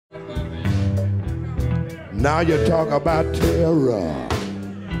Now you talk about terror.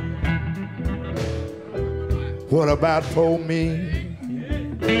 What about for me?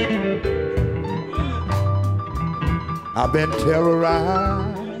 I've been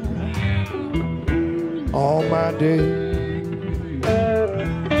terrorized all my day.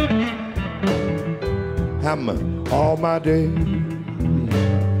 All my day.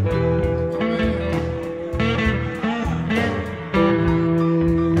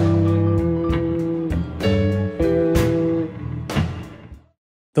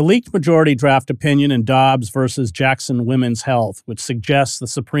 The leaked majority draft opinion in Dobbs versus Jackson Women's Health, which suggests the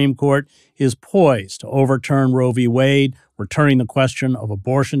Supreme Court is poised to overturn Roe v. Wade, returning the question of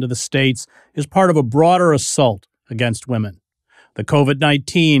abortion to the states, is part of a broader assault against women. The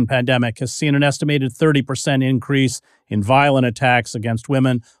COVID-19 pandemic has seen an estimated 30% increase in violent attacks against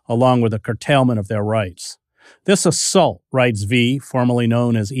women, along with a curtailment of their rights. This assault, writes V, formerly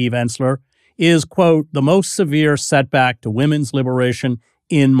known as Eve Ensler, is, quote, the most severe setback to women's liberation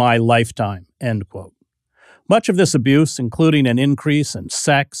in my lifetime, end quote. Much of this abuse, including an increase in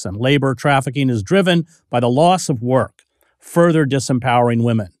sex and labor trafficking, is driven by the loss of work, further disempowering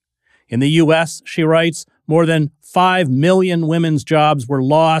women. In the U.S., she writes, more than 5 million women's jobs were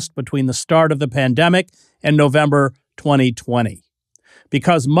lost between the start of the pandemic and November 2020.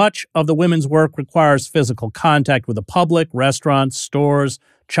 Because much of the women's work requires physical contact with the public, restaurants, stores,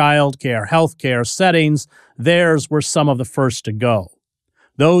 childcare, healthcare settings, theirs were some of the first to go.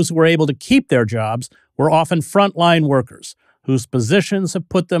 Those who were able to keep their jobs were often frontline workers whose positions have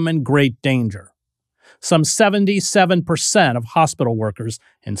put them in great danger. Some 77% of hospital workers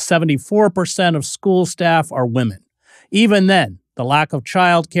and 74% of school staff are women. Even then, the lack of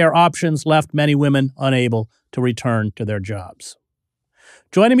childcare options left many women unable to return to their jobs.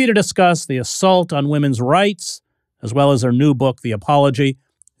 Joining me to discuss the assault on women's rights, as well as her new book, The Apology,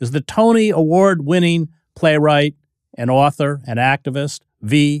 is the Tony Award-winning playwright and author and activist,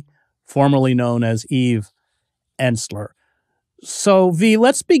 V, formerly known as Eve Ensler. So, V,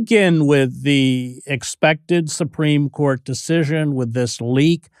 let's begin with the expected Supreme Court decision with this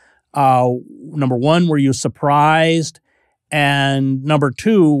leak. Number one, were you surprised? And number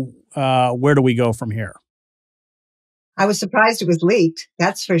two, where do we go from here? I was surprised it was leaked,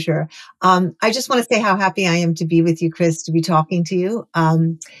 that's for sure. I just want to say how happy I am to be with you, Chris, to be talking to you.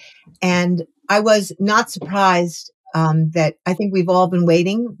 And I was not surprised that I think we've all been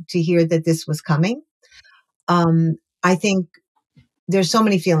waiting to hear that this was coming. I think there's so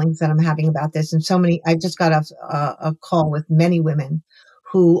many feelings that I'm having about this, and I just got a call with many women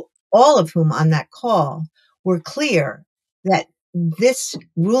all of whom on that call were clear that this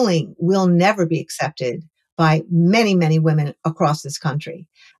ruling will never be accepted by many, many women across this country.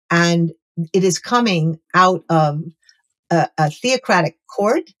 And it is coming out of a theocratic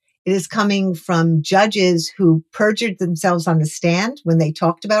court. It is coming from judges who perjured themselves on the stand when they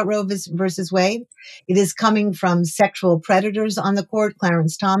talked about Roe versus Wade. It is coming from sexual predators on the court,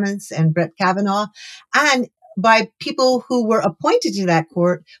 Clarence Thomas and Brett Kavanaugh, and by people who were appointed to that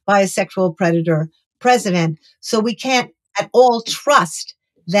court by a sexual predator president. So we can't at all trust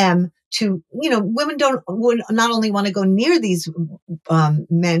them to, women would not only want to go near these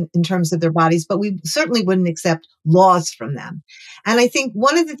men in terms of their bodies, but we certainly wouldn't accept laws from them. And I think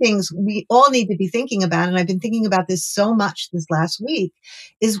one of the things we all need to be thinking about, and I've been thinking about this so much this last week,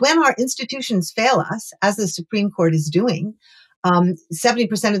 is when our institutions fail us, as the Supreme Court is doing.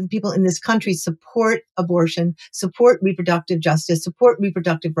 70% of the people in this country support abortion, support reproductive justice, support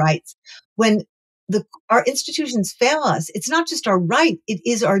reproductive rights. When our institutions fail us, it's not just our right, it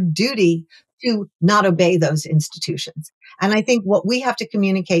is our duty to not obey those institutions. And I think what we have to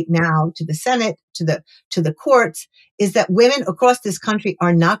communicate now to the Senate, to the courts, is that women across this country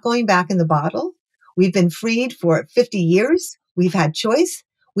are not going back in the bottle. We've been freed for 50 years. We've had choice.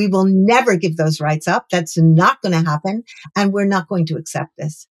 We will never give those rights up. That's not going to happen. And we're not going to accept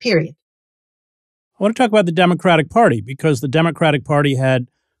this, period. I want to talk about the Democratic Party, because the Democratic Party had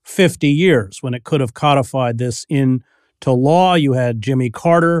 50 years when it could have codified this into law. You had Jimmy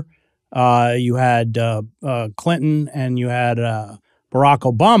Carter, you had Clinton, and you had Barack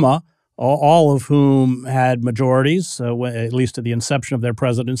Obama, all of whom had majorities, at least at the inception of their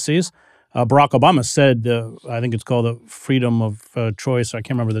presidencies. Barack Obama said, I think it's called the Freedom of Choice, I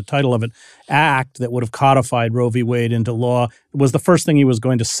can't remember the title of it, Act that would have codified Roe v. Wade into law. It was the first thing he was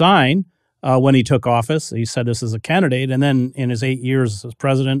going to sign when he took office. He said this as a candidate, and then in his 8 years as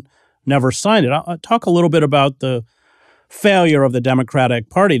president, never signed it. I'll talk a little bit about the failure of the Democratic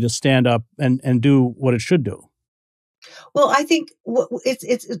Party to stand up and do what it should do. Well, I think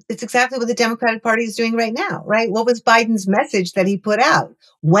it's exactly what the Democratic Party is doing right now, right? What was Biden's message that he put out?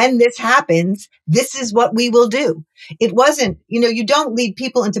 When this happens, this is what we will do. It wasn't, you don't lead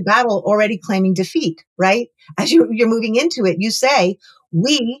people into battle already claiming defeat, right? As you're moving into it, you say,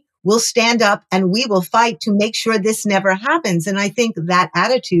 we will stand up and we will fight to make sure this never happens. And I think that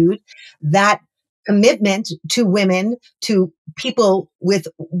attitude, that commitment to women, to people with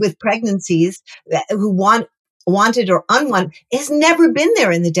pregnancies who wanted or unwanted, has never been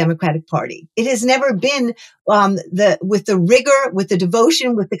there in the Democratic Party. It has never been with the rigor, with the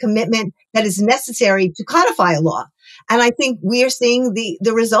devotion, with the commitment that is necessary to codify a law. And I think we are seeing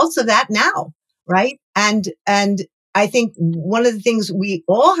the results of that now, right? And I think one of the things we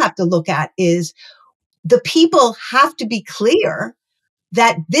all have to look at is the people have to be clear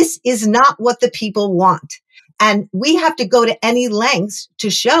that this is not what the people want. And we have to go to any lengths to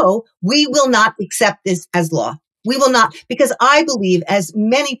show we will not accept this as law. We will not, because I believe, as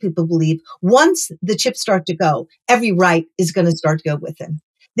many people believe, once the chips start to go, every right is going to start to go with them.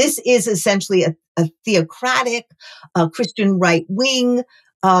 This is essentially a theocratic, Christian right wing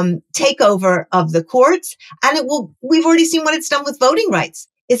takeover of the courts. And we've already seen what it's done with voting rights.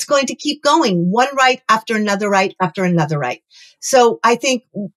 It's going to keep going, one right after another right after another right. So I think,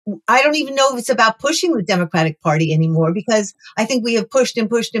 I don't even know if it's about pushing the Democratic Party anymore, because I think we have pushed and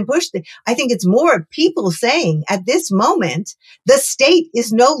pushed and pushed. I think it's more people saying at this moment, the state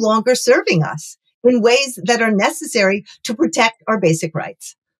is no longer serving us in ways that are necessary to protect our basic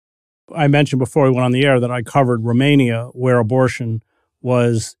rights. I mentioned before we went on the air that I covered Romania, where abortion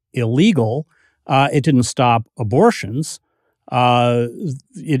was illegal. It didn't stop abortions.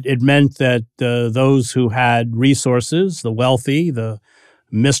 It meant that those who had resources, the wealthy, the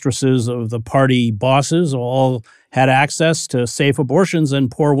mistresses of the party bosses, all had access to safe abortions, and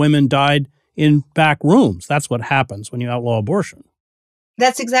poor women died in back rooms. That's what happens when you outlaw abortion.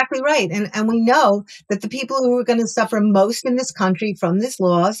 That's exactly right. And we know that the people who are going to suffer most in this country from these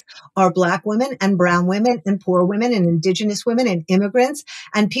laws are Black women and brown women and poor women and indigenous women and immigrants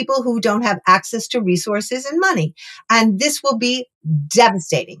and people who don't have access to resources and money. And this will be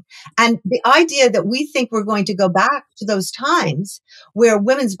devastating. And the idea that we think we're going to go back to those times where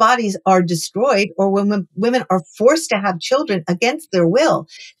women's bodies are destroyed or when women are forced to have children against their will,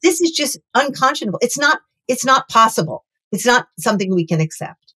 this is just unconscionable. It's not possible. It's not something we can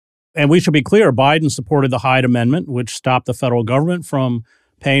accept. And we should be clear, Biden supported the Hyde Amendment, which stopped the federal government from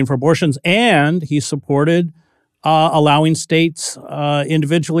paying for abortions, and he supported allowing states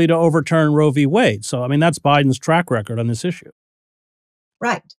individually to overturn Roe v. Wade. So, I mean, that's Biden's track record on this issue.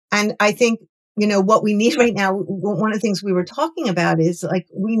 Right. And I think, what we need right now, one of the things we were talking about is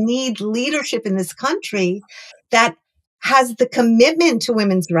we need leadership in this country that has the commitment to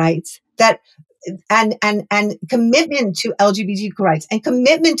women's rights, that and commitment to LGBTQ rights and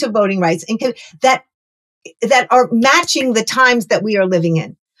commitment to voting rights and that are matching the times that we are living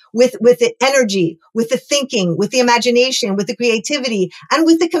in with the energy, with the thinking, with the imagination, with the creativity, and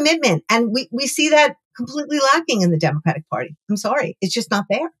with the commitment. And we see that completely lacking in the Democratic Party. I'm sorry. It's just not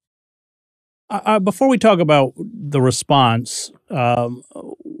there. Before we talk about the response,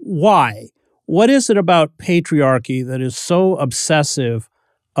 why? What is it about patriarchy that is so obsessive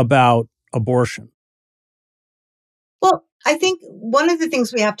about abortion? Well, I think one of the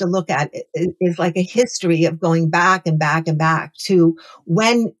things we have to look at is like a history of going back and back and back to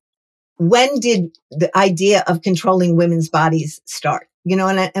when did the idea of controlling women's bodies start?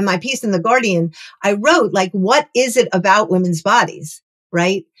 And in my piece in The Guardian, I wrote, what is it about women's bodies,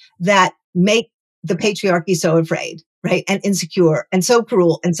 right, that make the patriarchy so afraid, right, and insecure and so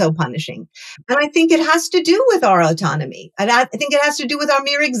cruel and so punishing? And I think it has to do with our autonomy. And I think it has to do with our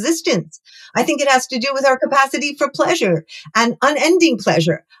mere existence. I think it has to do with our capacity for pleasure and unending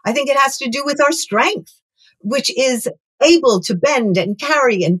pleasure. I think it has to do with our strength, which is able to bend and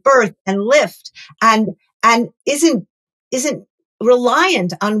carry and birth and lift and isn't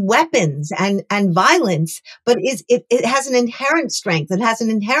reliant on weapons and violence, but it has an inherent strength. It has an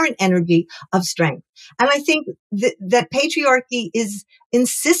inherent energy of strength. And I think that patriarchy is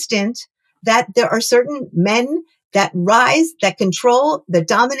insistent that there are certain men that rise, that control, that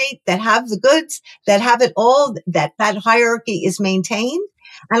dominate, that have the goods, that have it all, that hierarchy is maintained.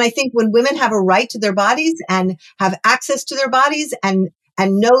 And I think when women have a right to their bodies and have access to their bodies and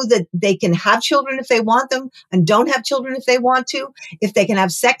know that they can have children if they want them and don't have children if they want to, if they can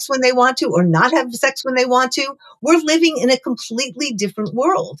have sex when they want to or not have sex when they want to, we're living in a completely different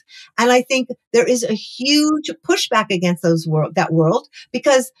world. And I think there is a huge pushback against that world,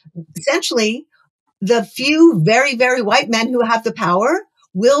 because essentially the few very, very white men who have the power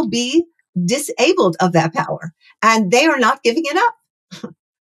will be disabled of that power. and they are not giving it up.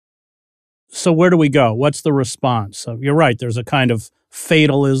 So where do we go? What's the response? So you're right. There's a kind of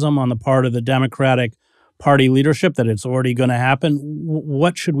fatalism on the part of the Democratic Party leadership that it's already going to happen.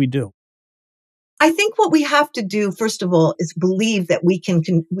 What should we do? I think what we have to do, first of all, is believe that we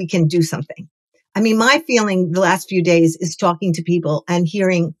can do something. I mean, my feeling the last few days is talking to people and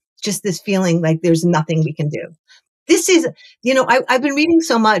hearing just this feeling like there's nothing we can do. This is, I've been reading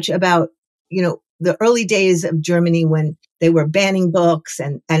so much about, the early days of Germany when they were banning books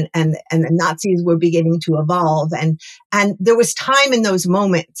and the Nazis were beginning to evolve. And there was time in those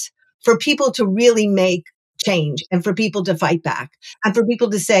moments for people to really make change and for people to fight back and for people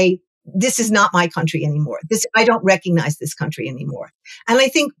to say, this is not my country anymore. I don't recognize this country anymore. And I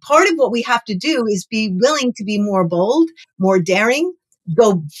think part of what we have to do is be willing to be more bold, more daring,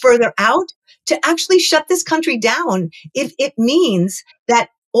 go further out to actually shut this country down if it means that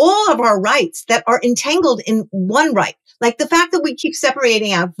all of our rights that are entangled in one right, like the fact that we keep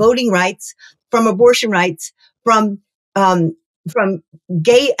separating out voting rights from abortion rights, from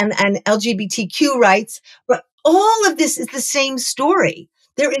gay and LGBTQ rights, but all of this is the same story.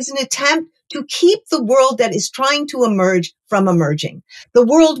 There is an attempt to keep the world that is trying to emerge from emerging. The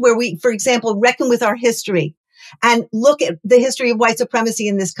world where we, for example, reckon with our history and look at the history of white supremacy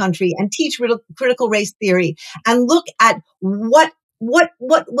in this country and teach critical race theory and look at what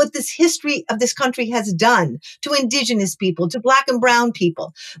this history of this country has done to indigenous people, to black and brown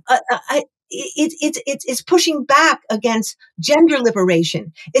people. It's pushing back against gender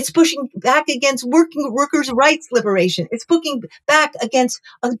liberation. It's pushing back against workers' rights liberation. It's pushing back against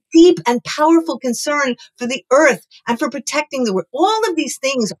a deep and powerful concern for the earth and for protecting the world. All of these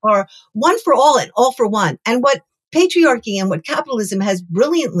things are one for all and all for one. And what patriarchy and what capitalism has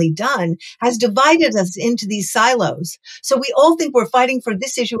brilliantly done has divided us into these silos. So we all think we're fighting for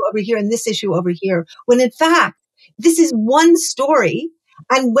this issue over here and this issue over here, when in fact, this is one story.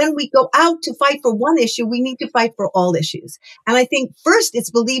 And when we go out to fight for one issue, we need to fight for all issues. And I think first it's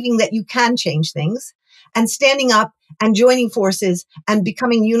believing that you can change things and standing up and joining forces and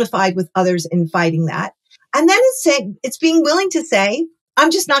becoming unified with others in fighting that. And then it's being willing to say,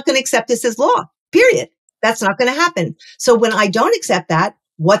 I'm just not going to accept this as law, period. That's not going to happen. So when I don't accept that,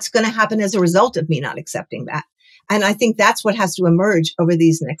 what's going to happen as a result of me not accepting that? And I think that's what has to emerge over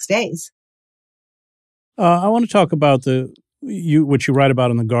these next days. I want to talk about what you write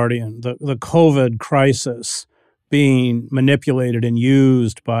about in The Guardian, the COVID crisis being manipulated and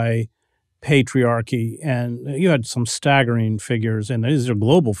used by patriarchy. And you had some staggering figures, and these are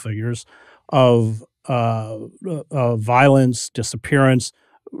global figures, of violence, disappearance.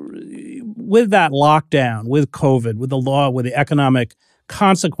 With that lockdown, with COVID, with the law, with the economic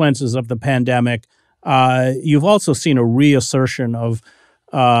consequences of the pandemic, you've also seen a reassertion of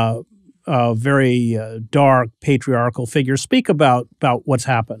very dark patriarchal figures. Speak about what's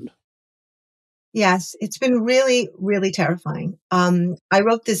happened. Yes, it's been really, really terrifying. I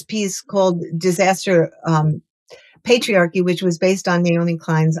wrote this piece called Disaster Patriarchy, which was based on Naomi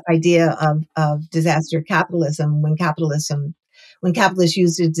Klein's idea of disaster capitalism, when capitalists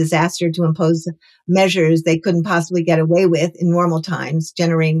used a disaster to impose measures they couldn't possibly get away with in normal times,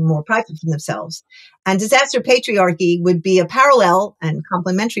 generating more profit for themselves. And disaster patriarchy would be a parallel and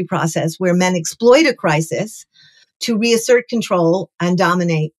complementary process where men exploit a crisis to reassert control and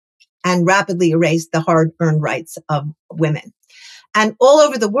dominate and rapidly erase the hard-earned rights of women. And all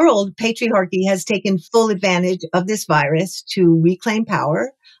over the world, patriarchy has taken full advantage of this virus to reclaim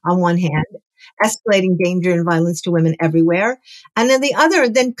power on one hand, escalating danger and violence to women everywhere. And then the other,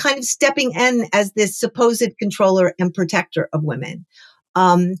 then kind of stepping in as this supposed controller and protector of women.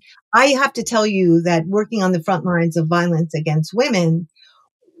 I have to tell you that working on the front lines of violence against women,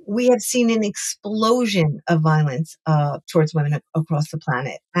 we have seen an explosion of violence towards women across the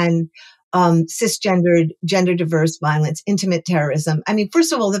planet. And cisgendered, gender diverse violence, intimate terrorism. I mean,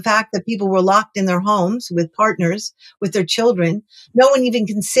 first of all, the fact that people were locked in their homes with partners, with their children, no one even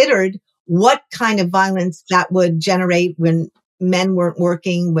considered what kind of violence that would generate when men weren't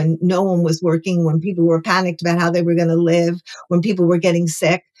working, when no one was working, when people were panicked about how they were going to live, when people were getting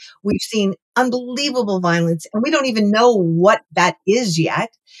sick. We've seen unbelievable violence, and we don't even know what that is yet.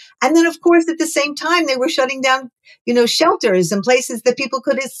 And then, of course, at the same time, they were shutting down, shelters and places that people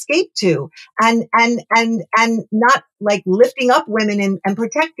could escape to, and not like lifting up women and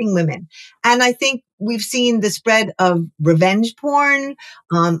protecting women. And I think we've seen the spread of revenge porn,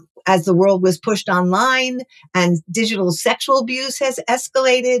 as the world was pushed online, and digital sexual abuse has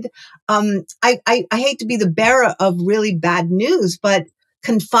escalated. I hate to be the bearer of really bad news, but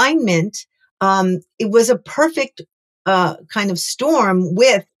confinement, it was a perfect kind of storm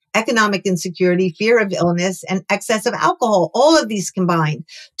with economic insecurity, fear of illness, and excess of alcohol. All of these combined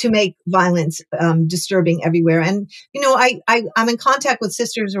to make violence disturbing everywhere. And, I'm in contact with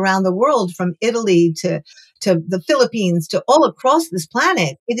sisters around the world, from Italy to the Philippines, to all across this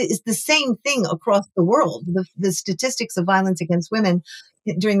planet. It is the same thing across the world. The statistics of violence against women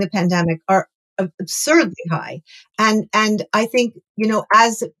during the pandemic are absurdly high. And I think,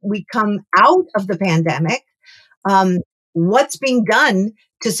 as we come out of the pandemic, um, what's being done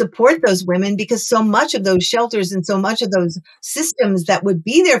to support those women, because so much of those shelters and so much of those systems that would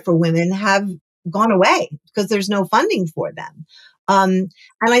be there for women have gone away because there's no funding for them. Um,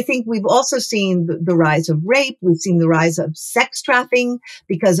 and I think we've also seen the rise of rape. We've seen the rise of sex trafficking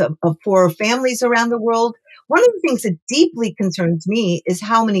because of poorer families around the world. One of the things that deeply concerns me is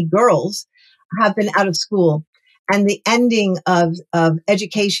how many girls have been out of school, and the ending of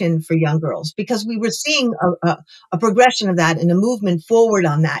education for young girls, because we were seeing a progression of that and a movement forward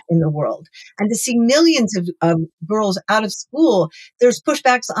on that in the world. And to see millions of girls out of school, there's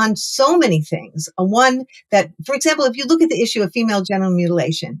pushbacks on so many things. One that, for example, if you look at the issue of female genital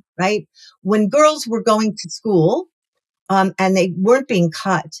mutilation, right? When girls were going to school, and they weren't being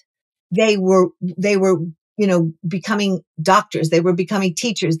cut, they were becoming doctors, they were becoming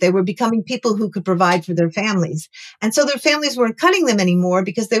teachers, they were becoming people who could provide for their families. And so their families weren't cutting them anymore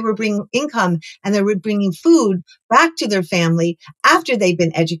because they were bringing income and they were bringing food back to their family after they'd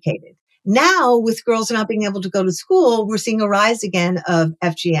been educated. Now, with girls not being able to go to school, we're seeing a rise again of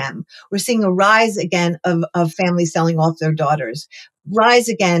FGM. We're seeing a rise again of families selling off their daughters, rise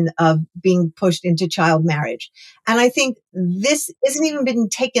again of being pushed into child marriage. And I think this isn't even been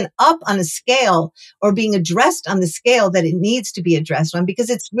taken up on a scale or being addressed on the scale that it needs to be addressed on,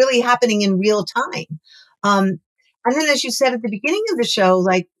 because it's really happening in real time. And then, as you said at the beginning of the show,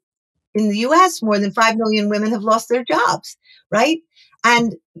 like, in the US, more than 5 million women have lost their jobs, right?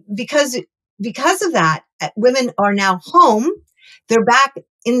 And because, because of that, women are now home. They're back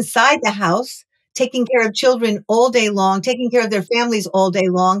inside the house, taking care of children all day long, taking care of their families all day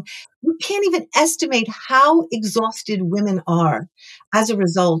long. You can't even estimate how exhausted women are as a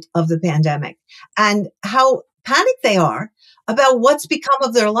result of the pandemic, and how panicked they are about what's become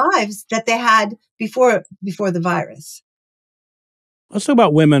of their lives that they had before the virus. Let's talk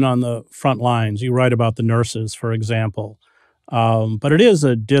about women on the front lines. You write about the nurses, for example. But it is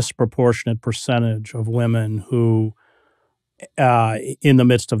a disproportionate percentage of women who, in the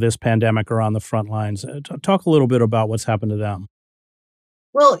midst of this pandemic, are on the front lines. Talk a little bit about what's happened to them.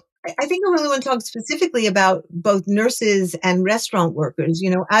 Well, I think I really want to talk specifically about both nurses and restaurant workers.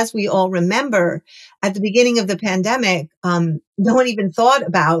 As we all remember, at the beginning of the pandemic, no one even thought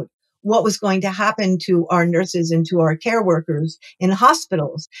about what was going to happen to our nurses and to our care workers in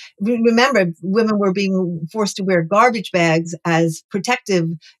hospitals. Remember, women were being forced to wear garbage bags as protective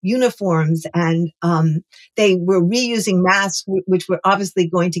uniforms, and they were reusing masks, which were obviously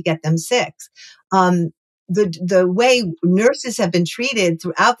going to get them sick. The way nurses have been treated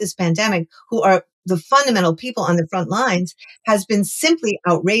throughout this pandemic, who are the fundamental people on the front lines, has been simply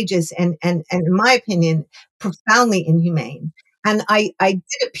outrageous and in my opinion, profoundly inhumane. And I did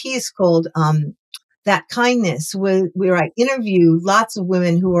a piece called That Kindness, where I interview lots of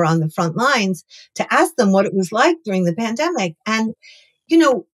women who are on the front lines to ask them what it was like during the pandemic. And,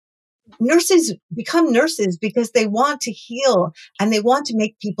 nurses become nurses because they want to heal and they want to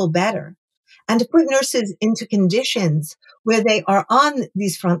make people better. And to put nurses into conditions where they are on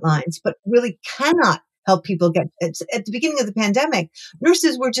these front lines, but really cannot help people get, at the beginning of the pandemic,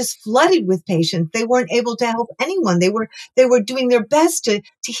 nurses were just flooded with patients. They weren't able to help anyone. They were doing their best to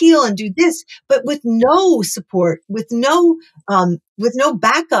heal and do this, but with no support, with no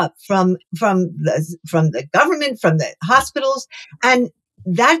backup from the government, from the hospitals. And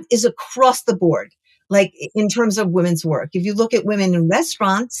that is across the board. Like, in terms of women's work, if you look at women in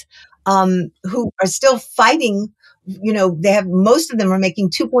restaurants, who are still fighting, most of them are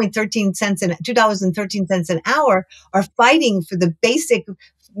making $2.13 an hour, are fighting for the basic,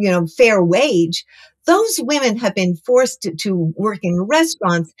 fair wage. Those women have been forced to work in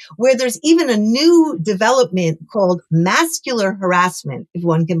restaurants where there's even a new development called masculine harassment, if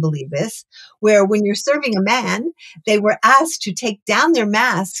one can believe this, where when you're serving a man, they were asked to take down their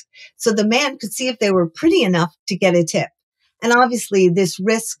mask so the man could see if they were pretty enough to get a tip. And obviously this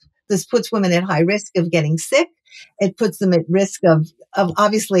puts women at high risk of getting sick. It puts them at risk of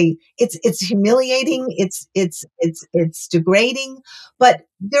obviously it's humiliating. It's degrading, but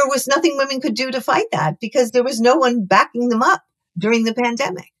there was nothing women could do to fight that because there was no one backing them up during the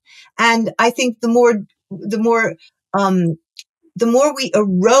pandemic. And I think the more we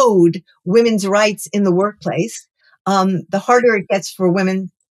erode women's rights in the workplace, the harder it gets for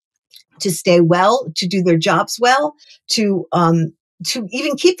women to stay well, to do their jobs well, to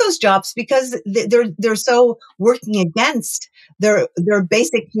even keep those jobs because they're so working against their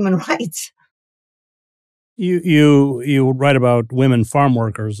basic human rights. You write about women farm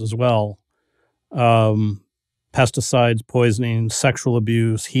workers as well. Um, Pesticides, poisoning, sexual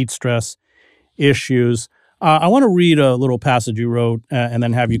abuse, heat stress issues. I want to read a little passage you wrote and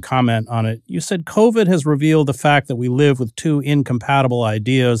then have you comment on it. You said COVID has revealed the fact that we live with two incompatible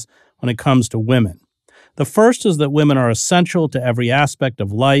ideas when it comes to women. The first is that women are essential to every aspect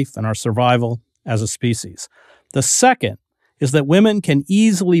of life and our survival as a species. The second is that women can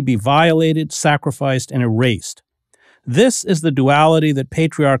easily be violated, sacrificed, and erased. This is the duality that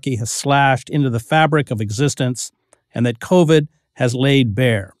patriarchy has slashed into the fabric of existence and that COVID has laid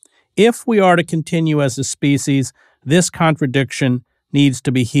bare. If we are to continue as a species, this contradiction needs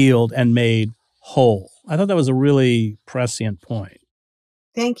to be healed and made whole. I thought that was a really prescient point.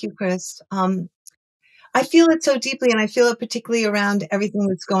 Thank you, Chris. I feel it so deeply, and I feel it particularly around everything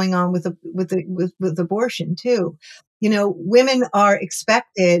that's going on with abortion too. You know, women are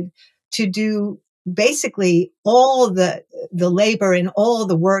expected to do basically all the labor and all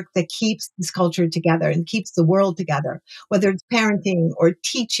the work that keeps this culture together and keeps the world together, whether it's parenting or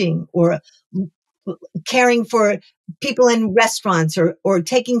teaching or caring for people in restaurants or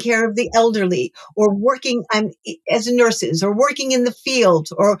taking care of the elderly or working as nurses or working in the field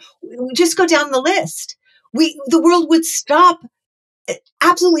or just go down the list. The world would stop,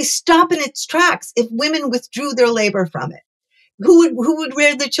 absolutely stop in its tracks if women withdrew their labor from it. Who would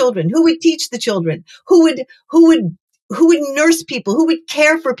rear the children? Who would teach the children? Who would nurse people? Who would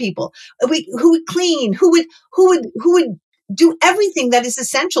care for people? Who would clean? Who would do everything that is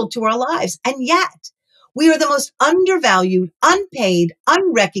essential to our lives? And yet, we are the most undervalued, unpaid,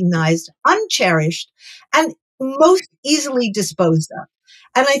 unrecognized, uncherished, and most easily disposed of.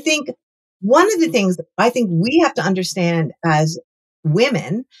 And I think one of the things that I think we have to understand as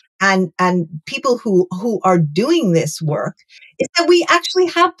women and people who are doing this work is that we actually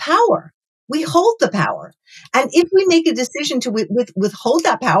have power. We hold the power. And if we make a decision to withhold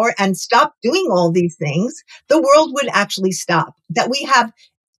that power and stop doing all these things, the world would actually stop. That we have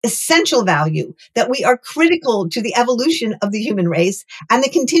essential value, that we are critical to the evolution of the human race and the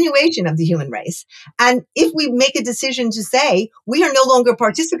continuation of the human race. And if we make a decision to say we are no longer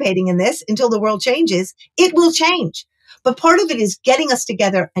participating in this until the world changes, it will change. But part of it is getting us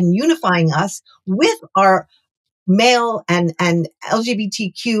together and unifying us with our male and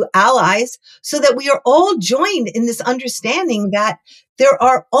LGBTQ allies so that we are all joined in this understanding that there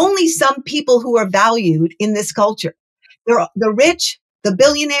are only some people who are valued in this culture. There are the rich, the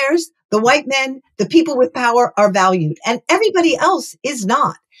billionaires, the white men, the people with power are valued, and everybody else is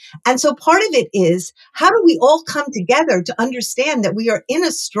not. And so part of it is, how do we all come together to understand that we are in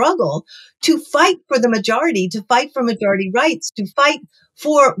a struggle to fight for the majority, to fight for majority rights, to fight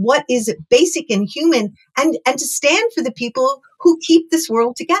for what is basic and human, and to stand for the people who keep this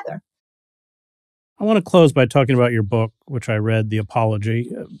world together. I want to close by talking about your book, which I read, The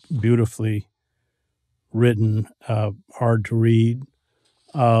Apology, beautifully written, hard to read.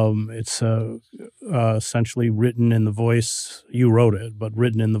 It's essentially written in the voice, you wrote it, but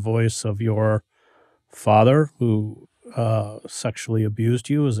written in the voice of your father who sexually abused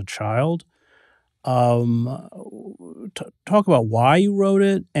you as a child. Talk about why you wrote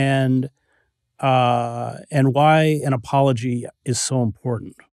it and why an apology is so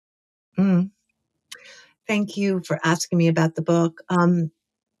important. Mm. Thank you for asking me about the book.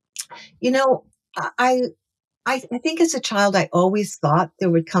 You know, I, I think as a child, I always thought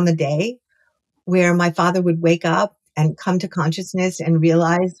there would come a day where my father would wake up and come to consciousness and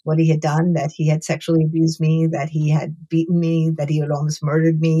realize what he had done, that he had sexually abused me, that he had beaten me, that he had almost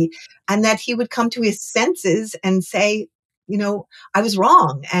murdered me, and that he would come to his senses and say, you know, I was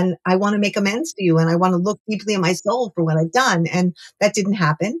wrong and I want to make amends to you and I want to look deeply in my soul for what I've done. And that didn't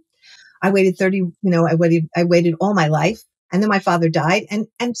happen. I waited 30, I waited all my life. And then my father died.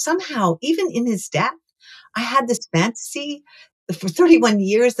 And somehow, even in his death, I had this fantasy for 31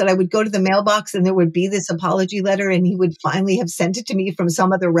 years that I would go to the mailbox and there would be this apology letter and he would finally have sent it to me from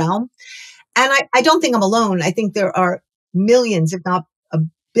some other realm. And I don't think I'm alone. I think there are millions, if not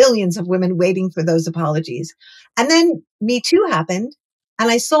billions of women waiting for those apologies. And then Me Too happened.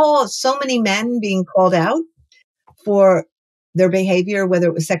 And I saw so many men being called out for their behavior, whether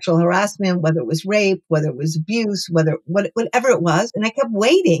it was sexual harassment, whether it was rape, whether it was abuse, whatever it was. And I kept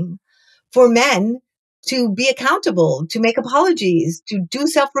waiting for men to be accountable, to make apologies, to do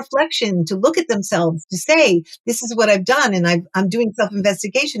self-reflection, to look at themselves, to say, this is what I've done. And I'm doing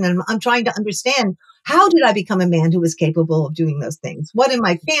self-investigation and I'm trying to understand, how did I become a man who was capable of doing those things? What in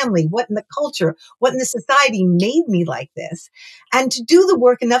my family, what in the culture, what in the society made me like this? And to do the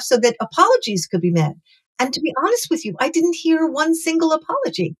work enough so that apologies could be made. And to be honest with you, I didn't hear one single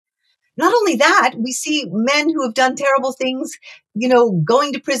apology. Not only that, we see men who have done terrible things,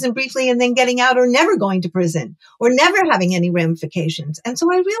 going to prison briefly and then getting out, or never going to prison, or never having any ramifications. And so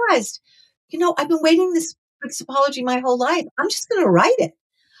I realized, I've been waiting for this apology my whole life. I'm just going to write it.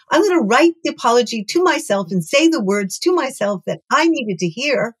 I'm going to write the apology to myself and say the words to myself that I needed to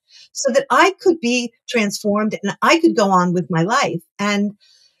hear so that I could be transformed and I could go on with my life. And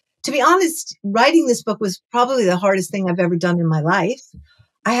to be honest, writing this book was probably the hardest thing I've ever done in my life.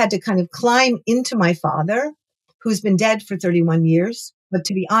 I had to kind of climb into my father, who's been dead for 31 years. But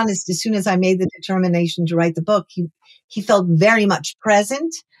to be honest, as soon as I made the determination to write the book, he felt very much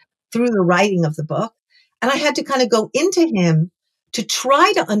present through the writing of the book. And I had to kind of go into him to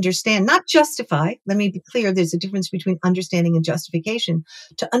try to understand, not justify. Let me be clear. There's a difference between understanding and justification.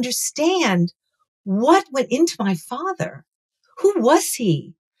 To understand what went into my father. Who was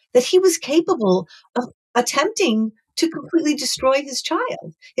he that he was capable of attempting to completely destroy his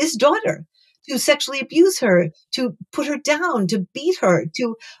child, his daughter, to sexually abuse her, to put her down, to beat her,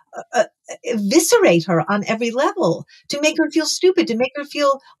 to eviscerate her on every level, to make her feel stupid, to make her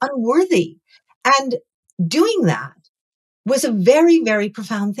feel unworthy. And doing that was a very, very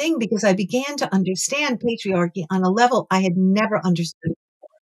profound thing, because I began to understand patriarchy on a level I had never understood.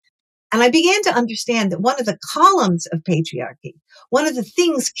 And I began to understand that one of the columns of patriarchy, one of the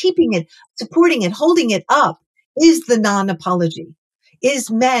things keeping it, supporting it, holding it up, is the non-apology, is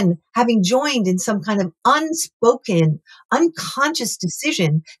men having joined in some kind of unspoken, unconscious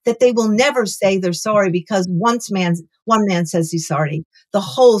decision that they will never say they're sorry, because once one man says he's sorry, the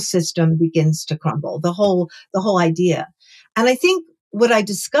whole system begins to crumble, the whole idea. And I think what I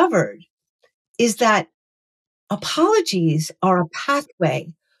discovered is that apologies are a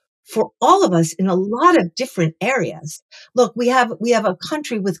pathway for all of us in a lot of different areas. Look, we have a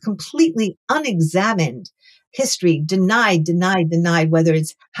country with completely unexamined history, denied, whether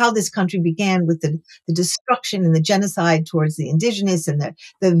it's how this country began with the destruction and the genocide towards the indigenous, and the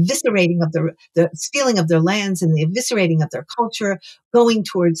eviscerating of the stealing of their lands and the eviscerating of their culture, going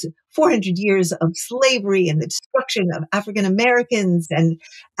towards 400 years of slavery and the destruction of African Americans,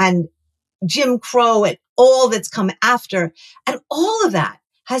 and Jim Crow and all that's come after. And all of that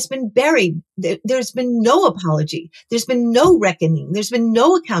has been buried. There's been no apology. There's been no reckoning. There's been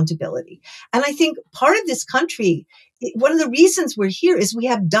no accountability. And I think part of this country, one of the reasons we're here is we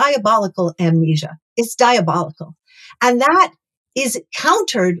have diabolical amnesia. It's diabolical. And that is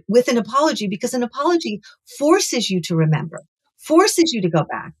countered with an apology, because an apology forces you to remember, forces you to go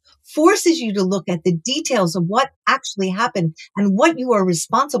back, forces you to look at the details of what actually happened and what you are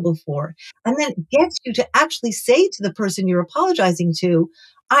responsible for, and then gets you to actually say to the person you're apologizing to,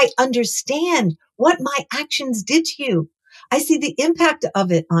 I understand what my actions did to you. I see the impact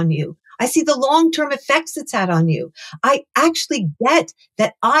of it on you. I see the long-term effects it's had on you. I actually get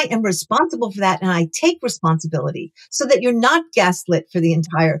that I am responsible for that, and I take responsibility, so that you're not gaslit for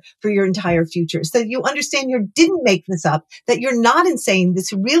your entire future. So that you understand you didn't make this up, that you're not insane.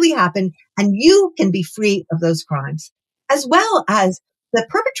 This really happened, and you can be free of those crimes, as well as the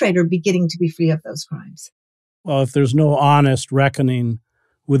perpetrator beginning to be free of those crimes. Well, if there's no honest reckoning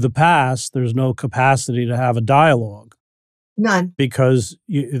with the past, there's no capacity to have a dialogue. None. Because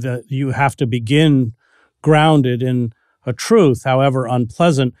you have to begin grounded in a truth, however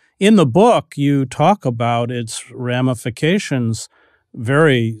unpleasant. In the book, you talk about its ramifications,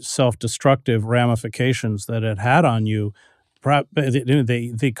 very self-destructive ramifications that it had on you.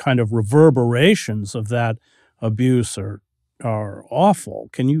 The kind of reverberations of that abuse are awful.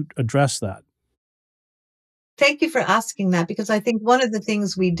 Can you address that? Thank you for asking that, because I think one of the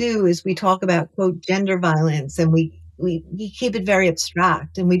things we do is we talk about, quote, gender violence, and we keep it very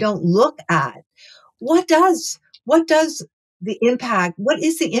abstract, and we don't look at what is the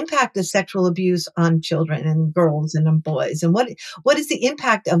impact of sexual abuse on children and girls and on boys, and what is the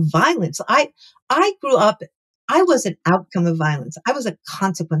impact of violence. I grew up, I was an outcome of violence. I was a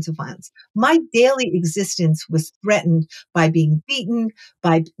consequence of violence. My daily existence was threatened by being beaten,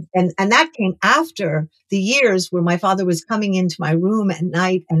 and that came after the years where my father was coming into my room at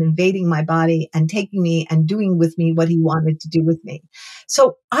night and invading my body and taking me and doing with me what he wanted to do with me.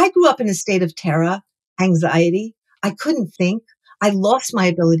 So I grew up in a state of terror, anxiety. I couldn't think. I lost my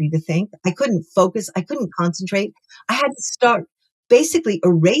ability to think. I couldn't focus. I couldn't concentrate. I had to start basically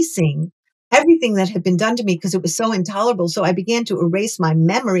erasing everything that had been done to me because it was so intolerable. So I began to erase my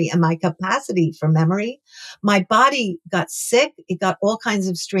memory and my capacity for memory. My body got sick. It got all kinds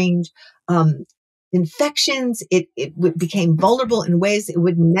of strange um, infections. Became vulnerable in ways it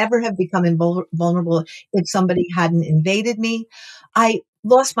would never have become vulnerable if somebody hadn't invaded me. I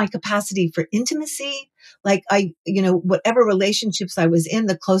lost my capacity for intimacy. Like whatever relationships I was in,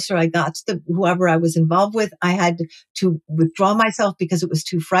 the closer I got to whoever I was involved with, I had to withdraw myself because it was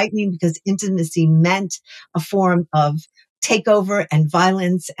too frightening, because intimacy meant a form of takeover and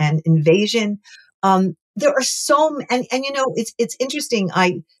violence and invasion. There are it's interesting.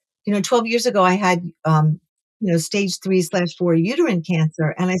 12 years ago, I had, stage 3/4 uterine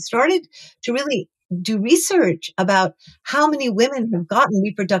cancer. And I started to really do research about how many women have gotten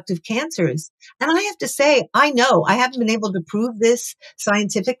reproductive cancers. And I have to say, I know I haven't been able to prove this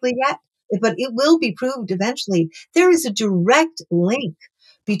scientifically yet, but it will be proved eventually. There is a direct link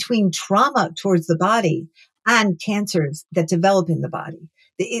between trauma towards the body and cancers that develop in the body.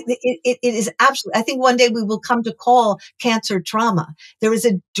 It is absolutely, I think one day we will come to call cancer trauma. There is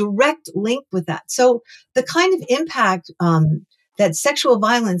a direct link with that. So the kind of impact that sexual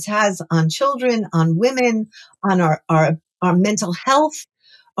violence has on children, on women, on our mental health,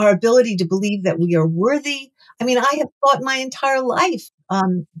 our ability to believe that we are worthy. I mean, I have fought my entire life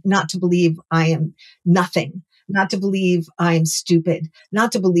not to believe I am nothing, not to believe I am stupid,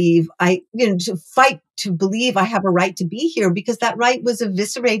 not to believe to fight to believe I have a right to be here, because that right was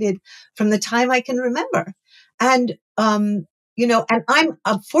eviscerated from the time I can remember. And, and I'm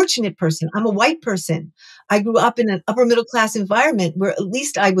a fortunate person. I'm a white person. I grew up in an upper middle class environment where at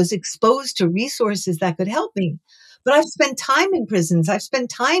least I was exposed to resources that could help me. But I've spent time in prisons. I've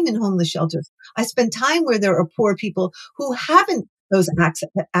spent time in homeless shelters. I spent time where there are poor people who haven't those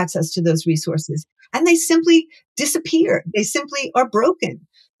access to those resources. And they simply disappear. They simply are broken.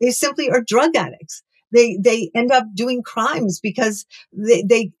 They simply are drug addicts. They end up doing crimes because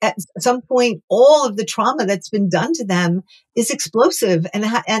they at some point, all of the trauma that's been done to them is explosive, and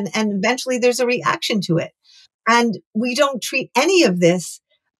eventually there's a reaction to it. And we don't treat any of this,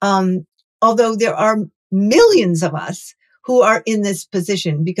 although there are millions of us who are in this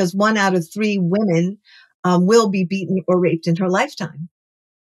position, because 1 out of 3 women will be beaten or raped in her lifetime.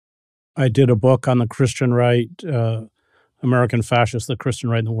 I did a book on the Christian right, American Fascists, the Christian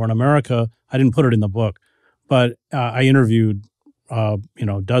Right in the War in America. I didn't put it in the book, but I interviewed,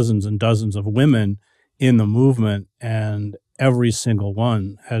 dozens and dozens of women in the movement, and every single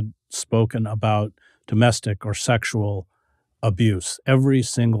one had spoken about domestic or sexual abuse. Every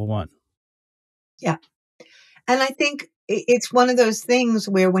single one. Yeah. And I think it's one of those things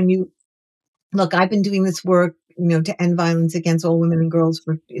where look, I've been doing this work, to end violence against all women and girls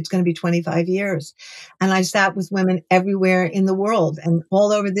it's going to be 25 years. And I've sat with women everywhere in the world and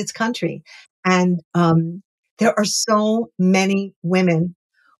all over this country. And there are so many women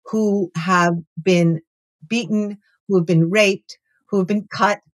who have been beaten, who have been raped, who have been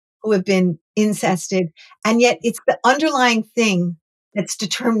cut, who have been incested. And yet it's the underlying thing that's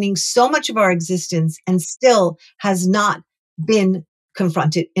determining so much of our existence and still has not been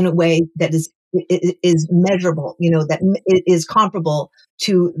confronted in a way that is measurable, that is comparable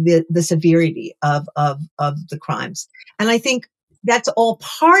to the severity of the crimes. And I think that's all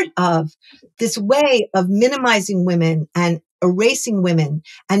part of this way of minimizing women and erasing women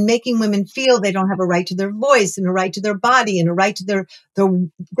and making women feel they don't have a right to their voice and a right to their body and a right to their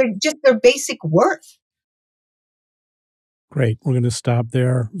basic worth. Great. We're going to stop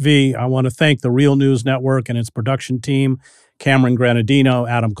there. V, I want to thank the Real News Network and its production team, Cameron Granadino,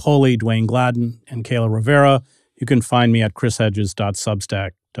 Adam Coley, Dwayne Gladden, and Kayla Rivera. You can find me at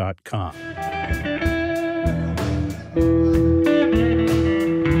chrishedges.substack.com.